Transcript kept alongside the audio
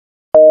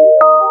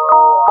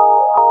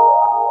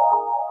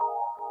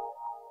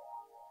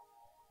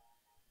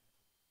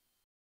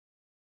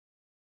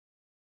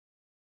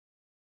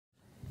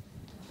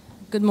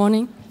Good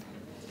morning.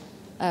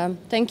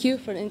 Thank you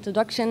for the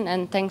introduction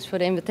and thanks for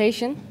the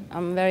invitation.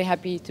 I'm very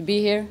happy to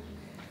be here.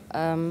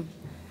 I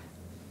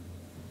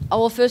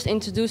will first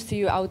introduce to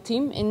you our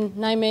team in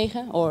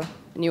Nijmegen, or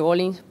New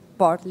Orleans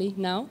partly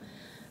now.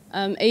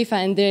 Eva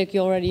and Dirk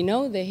you already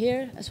know, they're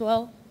here as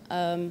well.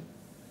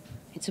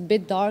 It's a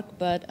bit dark,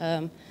 but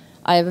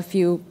I have a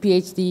few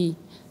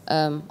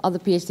other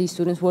PhD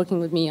students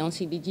working with me on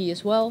CDG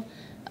as well.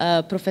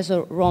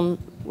 Professor Ron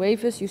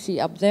Wavers, you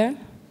see up there.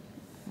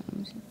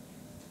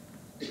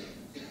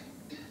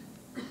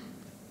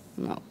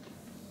 No,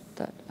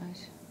 that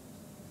eyes.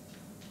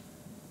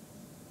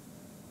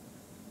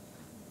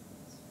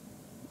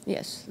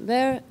 Yes,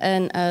 there.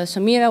 And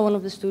Samira, one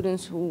of the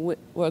students who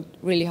worked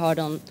really hard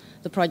on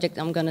the project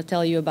I'm going to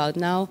tell you about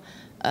now.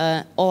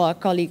 All our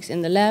colleagues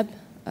in the lab,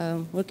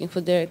 working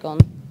for Dirk on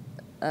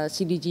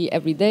CDG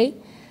every day.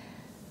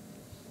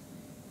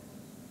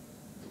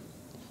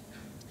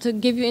 To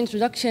give you an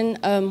introduction,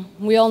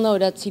 we all know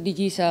that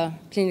CDGs are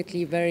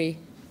clinically very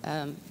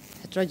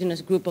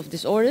heterogeneous group of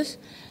disorders.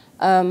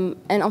 And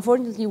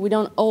unfortunately, we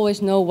don't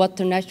always know what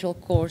the natural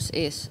course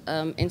is.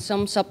 In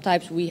some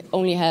subtypes, we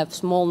only have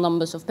small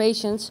numbers of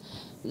patients.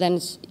 Then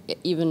it's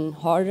even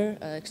harder,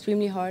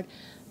 extremely hard.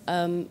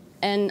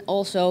 And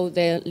also,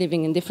 they're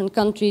living in different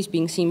countries,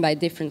 being seen by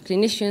different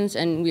clinicians,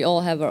 and we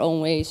all have our own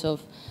ways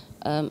of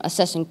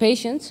assessing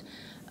patients.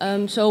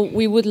 So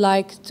we would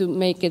like to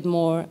make it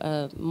more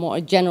a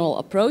general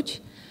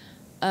approach.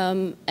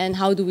 And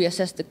how do we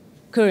assess the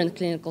current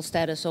clinical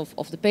status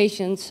of the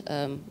patients,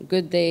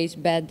 good days,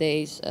 bad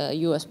days.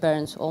 You as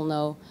parents all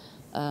know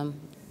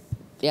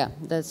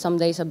that some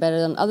days are better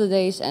than other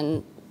days,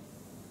 and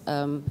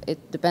it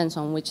depends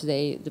on which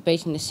day the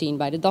patient is seen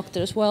by the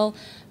doctor as well,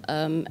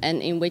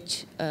 and in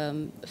which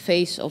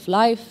phase of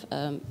life,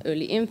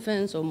 early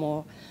infants or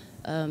more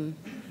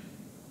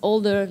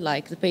older,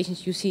 like the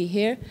patients you see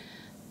here.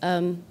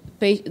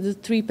 The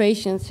three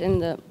patients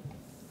in the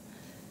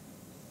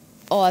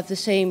all have the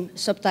same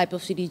subtype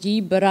of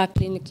CDG, but are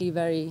clinically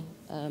very,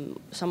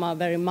 some are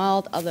very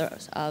mild,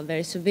 others are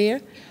very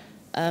severe.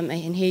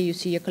 And here you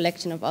see a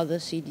collection of other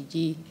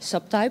CDG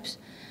subtypes.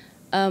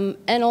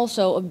 And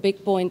also a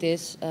big point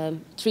is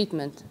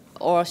treatment,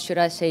 or should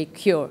I say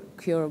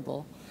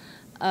curable.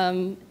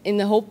 In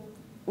the hope,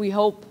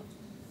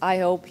 I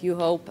hope, you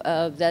hope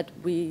that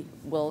we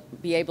will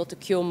be able to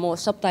cure more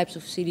subtypes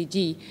of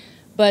CDG.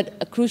 But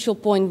a crucial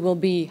point will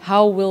be,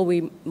 how will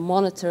we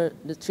monitor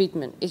the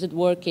treatment? Is it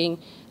working?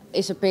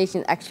 Is a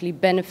patient actually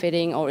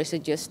benefiting, or is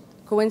it just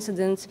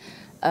coincidence?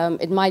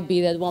 It might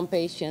be that one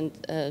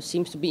patient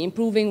seems to be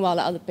improving while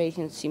the other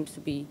patient seems to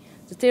be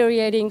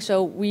deteriorating.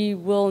 So we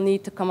will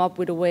need to come up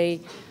with a way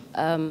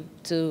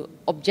to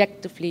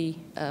objectively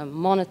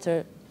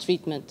monitor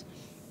treatment,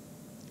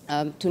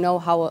 to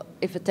know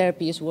if a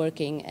therapy is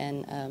working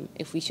and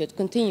if we should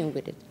continue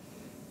with it.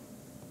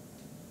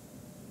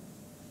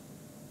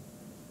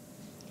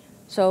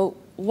 So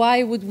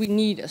why would we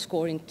need a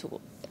scoring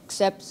tool,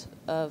 except,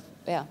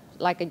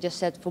 like I just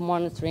said, for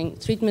monitoring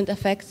treatment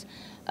effects,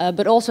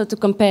 but also to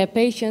compare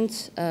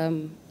patients,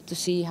 to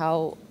see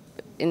how,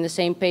 in the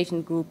same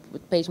patient group,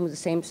 with patients with the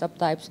same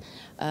subtypes,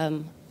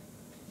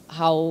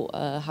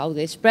 how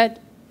they spread,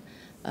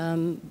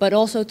 but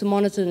also to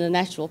monitor the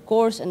natural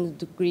course and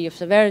the degree of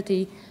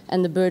severity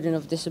and the burden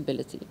of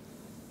disability.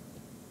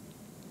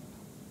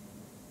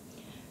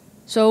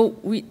 So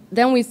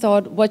then we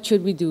thought, what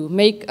should we do?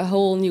 Make a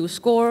whole new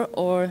score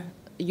or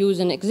use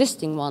an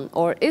existing one?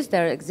 Or is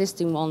there an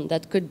existing one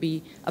that could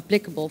be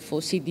applicable for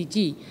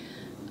CDG?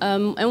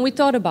 And we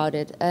thought about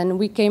it, and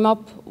we came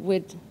up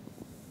with,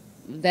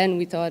 then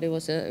we thought it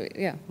was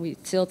we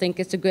still think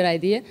it's a good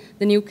idea,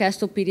 the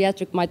Nijmegen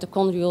Paediatric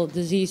Mitochondrial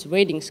Disease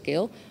Rating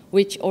Scale,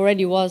 which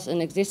already was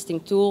an existing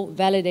tool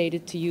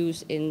validated to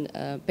use in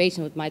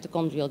patients with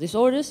mitochondrial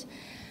disorders.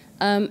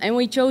 And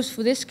we chose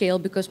for this scale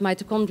because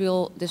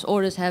mitochondrial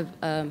disorders have,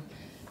 they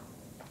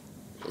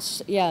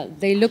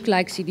look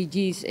like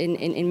CDGs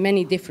in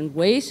many different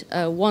ways.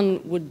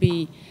 One would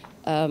be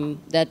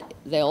that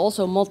they're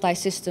also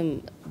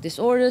multi-system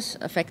disorders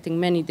affecting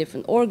many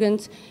different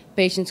organs.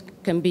 Patients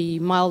can be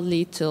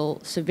mildly till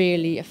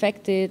severely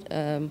affected.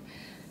 And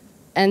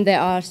there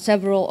are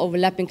several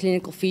overlapping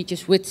clinical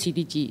features with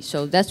CDG.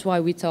 So that's why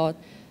we thought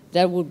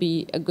that would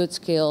be a good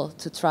scale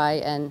to try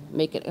and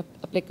make it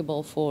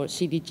applicable for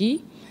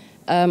CDG.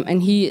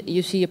 And here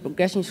you see a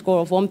progression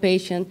score of one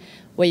patient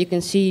where you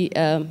can see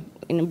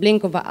in a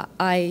blink of an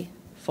eye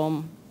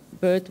from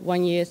birth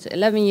 1 year to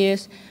 11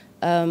 years,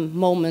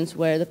 moments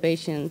where the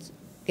patients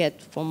get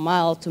from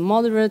mild to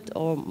moderate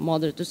or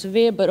moderate to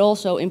severe, but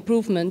also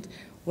improvement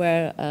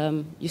where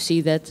you see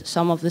that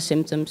some of the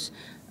symptoms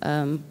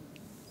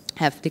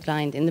have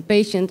declined in the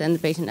patient and the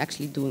patient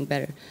actually doing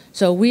better.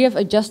 So we have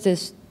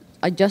adjusted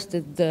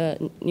the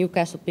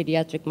Nijmegen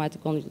Paediatric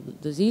Mitochondrial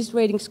Disease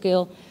Rating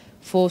Scale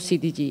for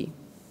CDG.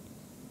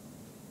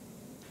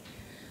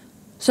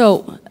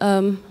 So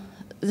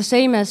the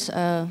same as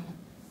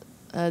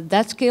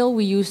that scale,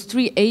 we use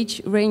 3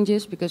 age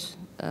ranges because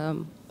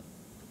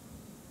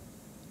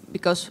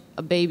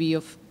a baby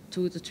of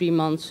 2 to 3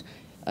 months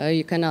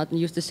You cannot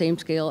use the same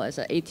scale as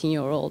an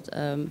 18-year-old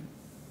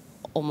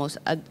almost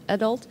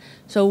adult.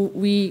 So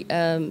we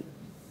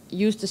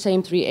use the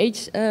same 3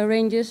 age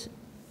ranges,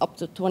 up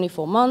to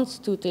 24 months,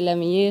 2 to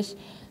 11 years,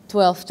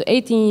 12 to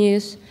 18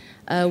 years.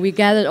 We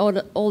gathered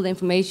all the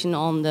information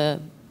on the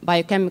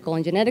biochemical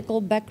and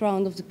genetical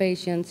background of the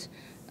patients,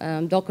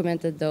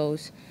 documented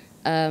those,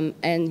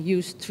 and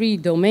used 3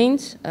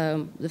 domains.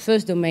 The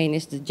first domain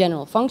is the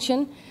general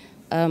function.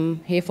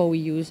 Herefore, we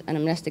use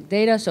anamnestic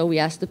data. So we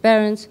ask the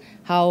parents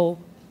how,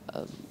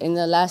 in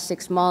the last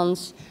 6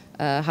 months,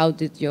 how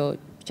did your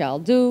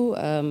child do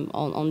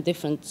on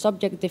different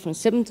subjects, different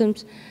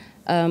symptoms.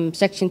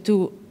 Section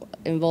 2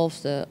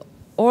 involves the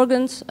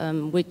organs,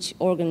 which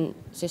organ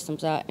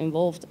systems are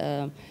involved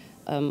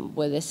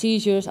with the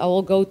seizures. I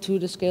will go through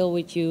the scale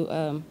with you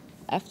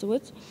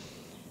afterwards.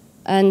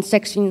 And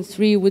section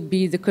 3 would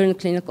be the current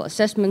clinical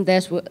assessment.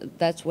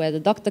 That's where the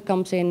doctor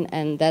comes in,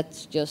 and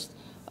that's just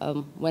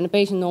when a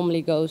patient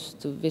normally goes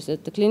to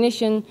visit the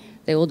clinician,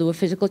 they will do a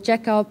physical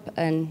checkup,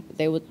 and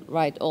they would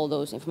write all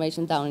those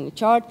information down in the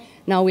chart.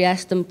 Now we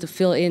ask them to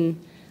fill in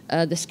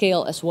the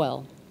scale as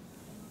well,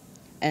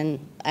 and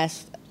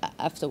ask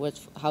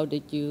afterwards, how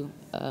did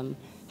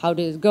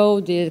it go?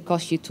 Did it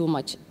cost you too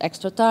much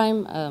extra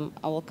time?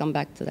 I will come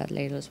back to that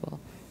later as well.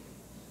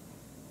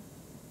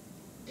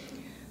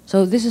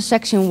 So this is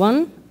section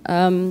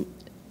 1.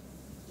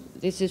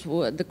 This is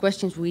the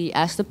questions we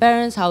ask the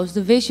parents. How's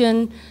the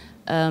vision,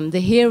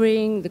 the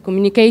hearing, the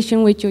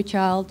communication with your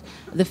child,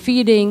 the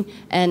feeding,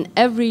 and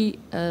every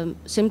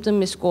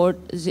symptom is scored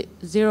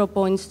 0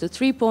 points to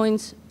 3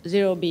 points,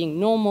 0 being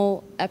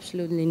normal,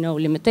 absolutely no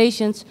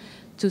limitations,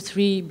 to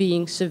 3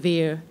 being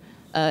severe.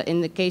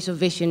 In the case of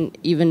vision,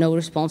 even no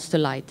response to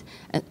light.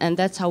 And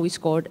that's how we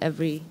scored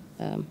every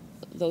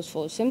those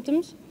 4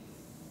 symptoms.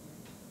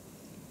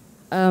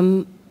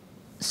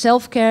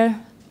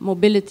 Self-care,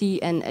 mobility,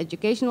 and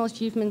educational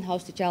achievement.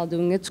 How's the child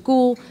doing at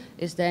school?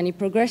 Is there any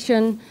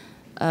progression?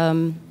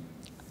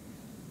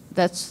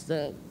 That's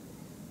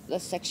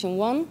section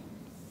 1.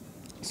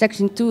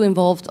 Section 2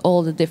 involved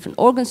all the different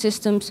organ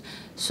systems.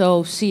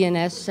 So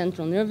CNS,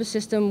 central nervous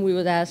system, we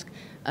would ask,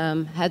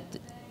 has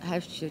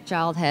your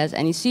child has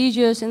any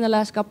seizures in the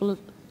last couple of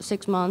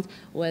 6 months?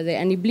 Were there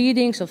any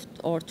bleedings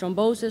or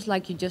thrombosis,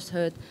 like you just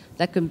heard?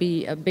 That can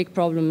be a big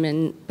problem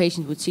in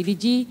patients with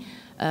CDG.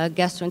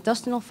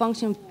 Gastrointestinal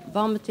function,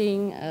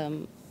 vomiting,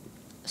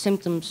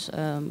 symptoms,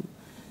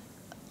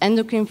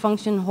 endocrine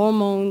function,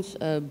 hormones,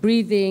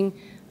 breathing.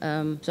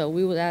 So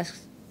we would ask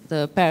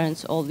the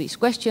parents all these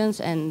questions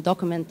and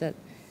document that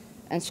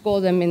and score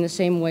them in the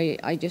same way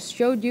I just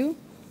showed you.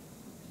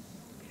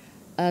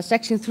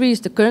 Section 3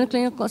 is the current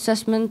clinical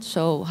assessment.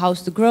 So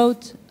how's the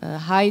growth,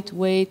 height,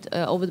 weight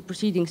over the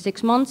preceding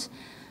 6 months.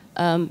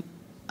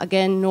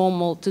 Again,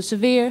 normal to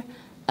severe.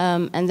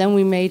 And then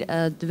we made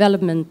a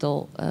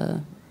developmental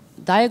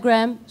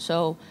diagram.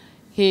 So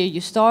here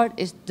you start,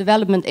 is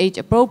development age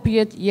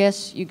appropriate?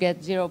 Yes, you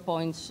get 0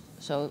 points,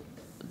 so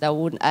that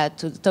wouldn't add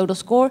to the total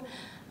score.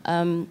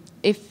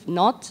 If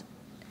not,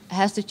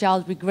 has the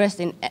child regressed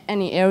in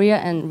any area,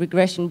 and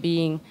regression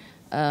being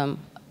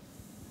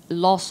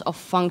loss of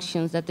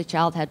functions that the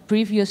child had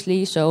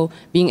previously, so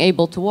being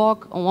able to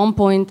walk on 1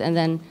 point and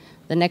then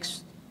the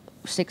next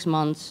 6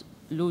 months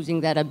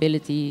losing that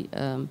ability,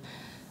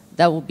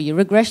 that would be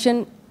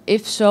regression.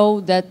 If so,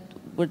 that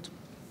would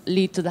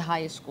lead to the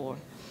highest score.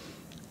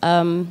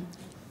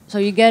 So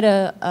you get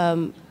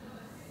a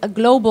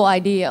global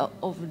idea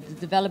of the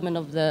development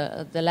of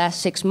the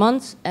last 6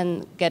 months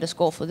and get a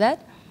score for that.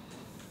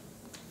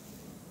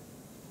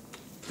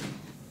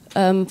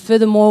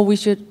 Furthermore,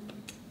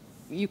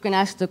 you can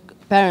ask the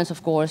parents,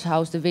 of course,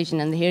 how's the vision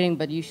and the hearing,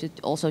 but you should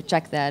also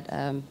check that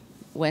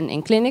when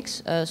in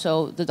clinics.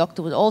 So the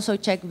doctor would also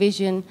check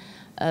vision.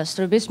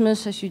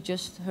 Strabismus, as you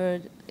just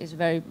heard,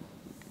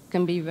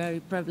 can be very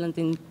prevalent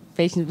in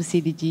patients with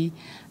CDG.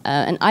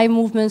 And eye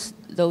movements,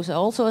 those are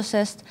also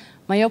assessed.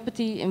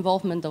 Myopathy,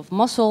 involvement of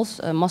muscles,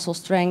 muscle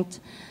strength,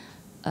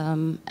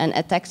 and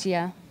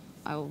ataxia.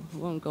 I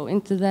won't go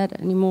into that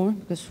anymore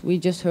because we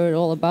just heard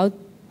all about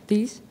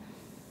these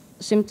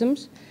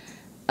symptoms.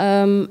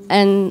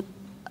 And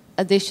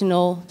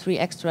additional 3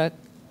 extra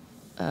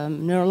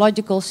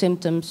neurological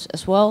symptoms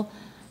as well.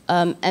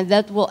 And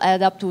that will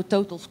add up to a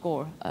total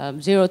score,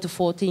 0 to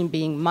 14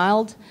 being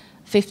mild,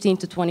 15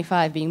 to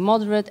 25 being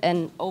moderate,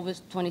 and over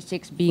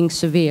 26 being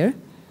severe.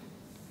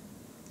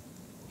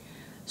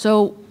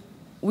 So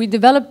we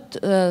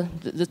developed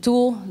the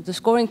tool, the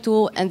scoring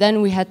tool, and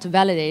then we had to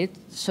validate it,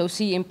 so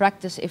see in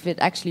practice if it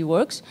actually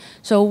works.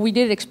 So we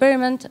did an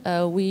experiment.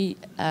 We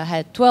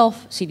had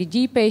 12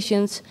 CDG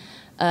patients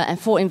and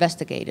 4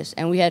 investigators.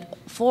 And we had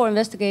 4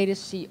 investigators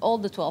see all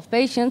the 12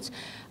 patients,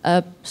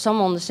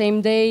 some on the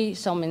same day,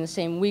 some in the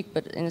same week,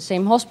 but in the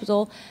same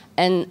hospital,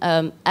 and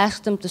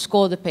ask them to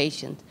score the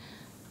patient.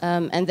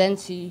 And then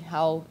see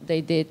how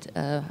they did,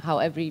 how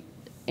every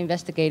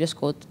investigator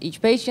scored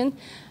each patient.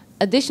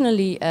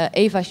 Additionally,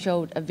 Eva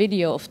showed a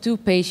video of 2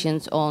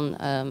 patients on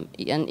an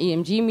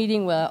EMG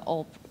meeting where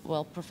all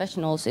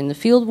professionals in the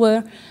field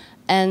were,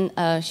 And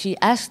she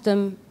asked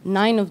them,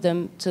 9 of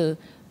them, to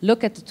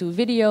look at the 2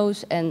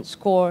 videos and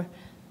score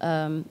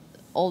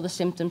all the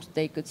symptoms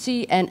they could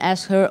see, and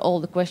ask her all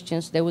the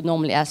questions they would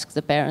normally ask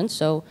the parents.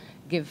 So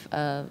give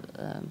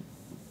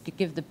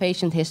the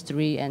patient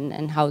history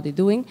and how they're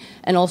doing,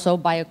 and also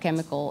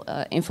biochemical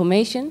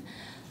information.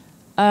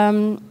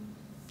 And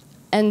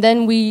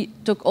then we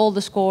took all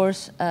the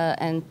scores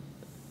and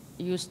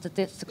used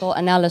statistical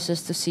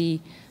analysis to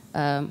see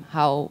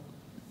how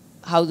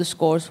the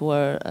scores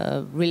were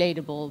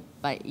relatable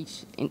by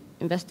each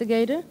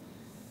investigator.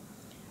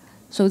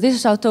 So this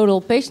is our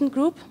total patient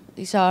group.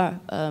 These are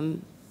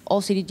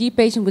all CDG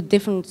patients with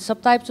different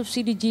subtypes of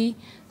CDG,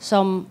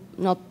 some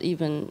not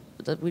even,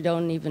 that we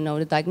don't even know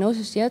the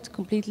diagnosis yet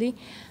completely,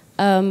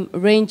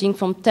 ranging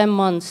from 10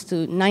 months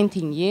to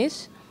 19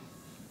 years.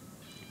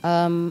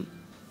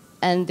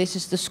 And this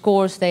is the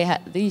scores they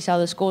had. These are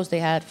the scores they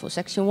had for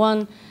section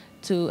 1,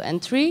 2,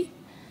 and 3.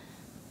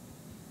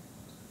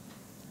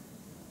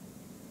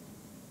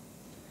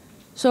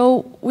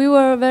 So we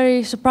were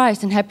very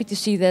surprised and happy to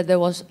see that there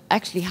was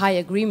actually high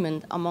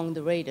agreement among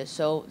the raters.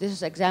 So this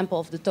is an example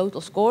of the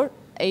total score.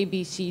 A,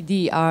 B, C,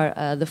 D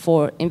are the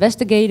 4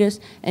 investigators,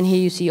 and here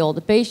you see all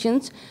the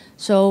patients.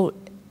 So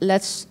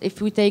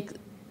if we take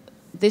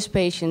this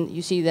patient,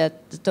 you see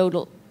that the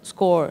total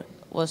score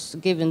was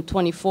given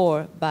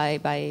 24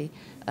 by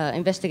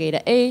investigator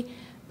A,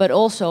 but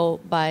also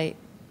by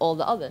all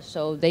the others.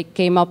 So they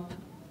came up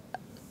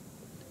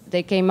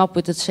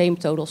with the same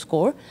total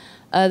score.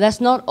 That's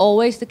not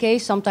always the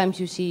case. Sometimes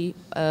you see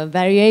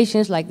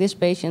variations, like this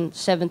patient,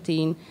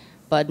 17,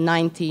 but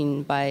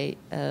 19 by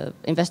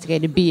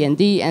investigator B and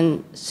D,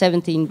 and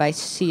 17 by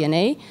C and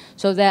A.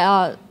 So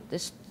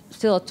there's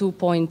still a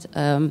 2-point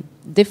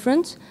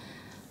difference.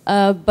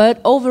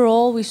 But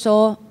overall, we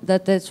saw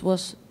that this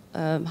was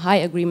high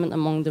agreement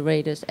among the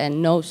raters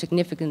and no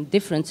significant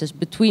differences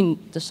between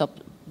the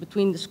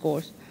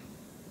scores.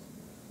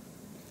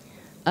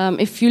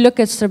 If you look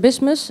at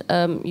strabismus,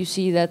 you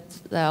see that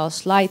there are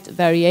slight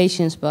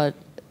variations, but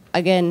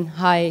again,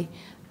 high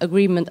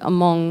agreement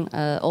among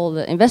all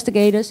the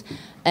investigators.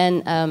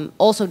 And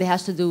also it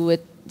has to do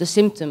with the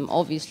symptom,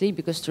 obviously,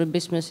 because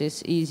strabismus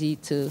is easy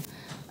to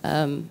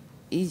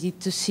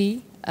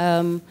see.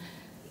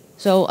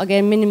 So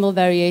again, minimal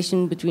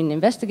variation between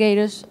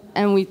investigators.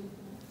 And we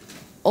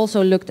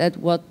also looked at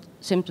what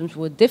symptoms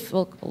were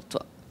difficult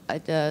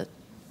to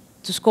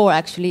score,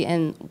 actually,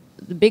 and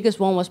the biggest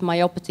one was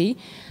myopathy.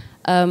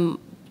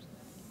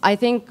 I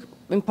think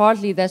in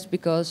partly that's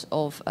because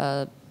of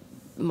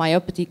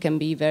myopathy can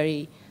be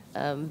very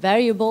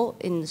variable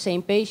in the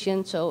same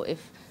patient. So if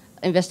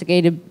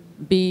investigator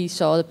B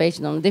saw the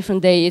patient on a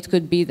different day, it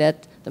could be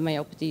that the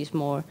myopathy is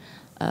more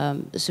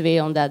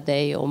severe on that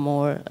day, or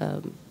more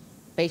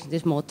patient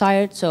is more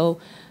tired. So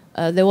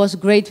there was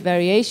great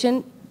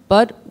variation,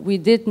 but we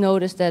did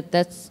notice that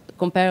that's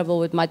comparable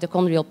with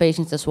mitochondrial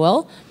patients as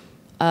well.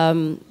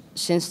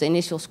 Since the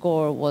initial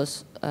score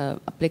was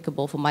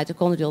applicable for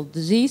mitochondrial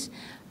disease,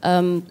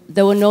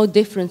 there were no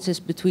differences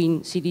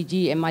between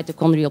CDG and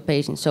mitochondrial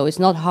patients. So it's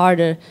not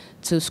harder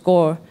to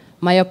score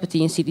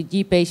myopathy in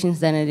CDG patients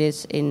than it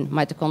is in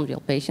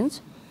mitochondrial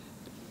patients.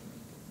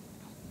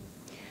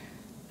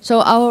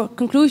 So our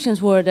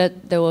conclusions were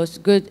that there was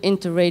good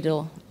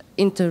interrater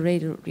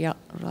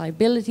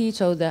reliability.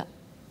 So the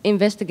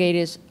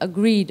investigators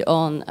agreed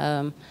on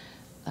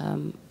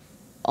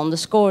the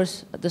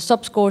scores, the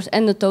subscores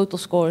and the total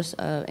scores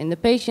in the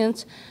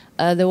patients.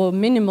 There were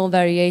minimal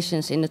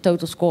variations in the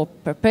total score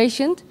per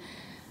patient.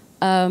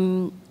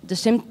 The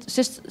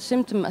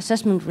symptom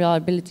assessment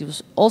reliability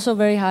was also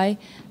very high,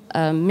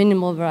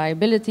 minimal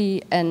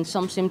variability, and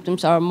some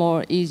symptoms are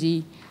more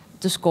easy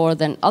to score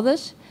than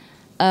others.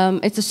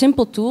 It's a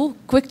simple tool,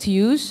 quick to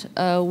use.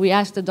 We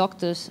asked the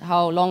doctors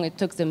how long it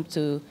took them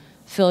to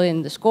fill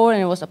in the score,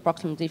 and it was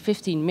approximately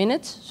 15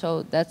 minutes,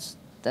 so that's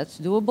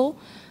doable.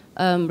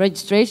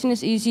 Registration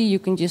is easy. You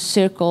can just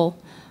circle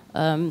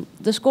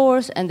the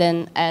scores and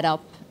then add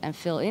up and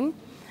fill in.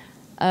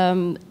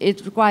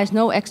 It requires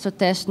no extra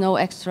tests, no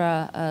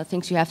extra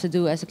things you have to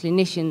do as a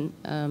clinician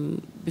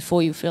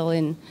before you fill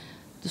in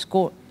the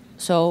score.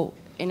 So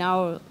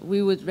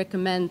we would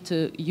recommend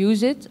to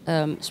use it,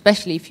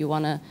 especially if you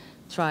want to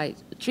try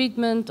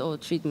treatment or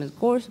treatment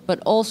course, but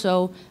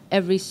also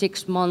every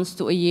 6 months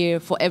to a year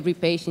for every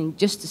patient,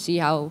 just to see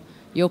how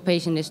your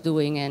patient is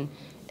doing. And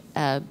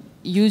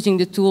using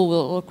the tool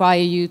will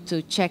require you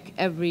to check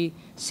every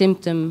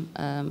symptom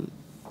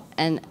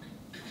and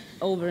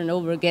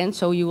over again,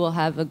 so you will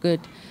have a good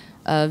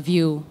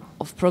view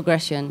of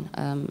progression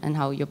and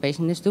how your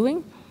patient is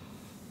doing.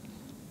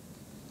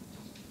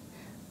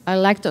 I'd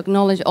like to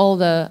acknowledge all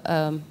the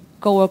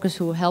co-workers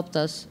who helped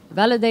us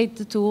validate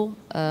the tool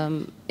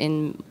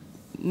in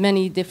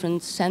many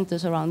different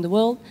centers around the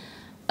world.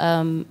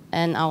 And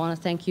I want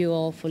to thank you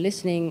all for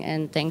listening,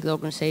 and thank the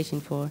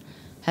organization for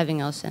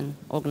having us and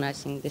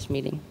organizing this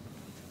meeting.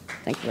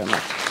 Thank you very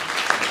much.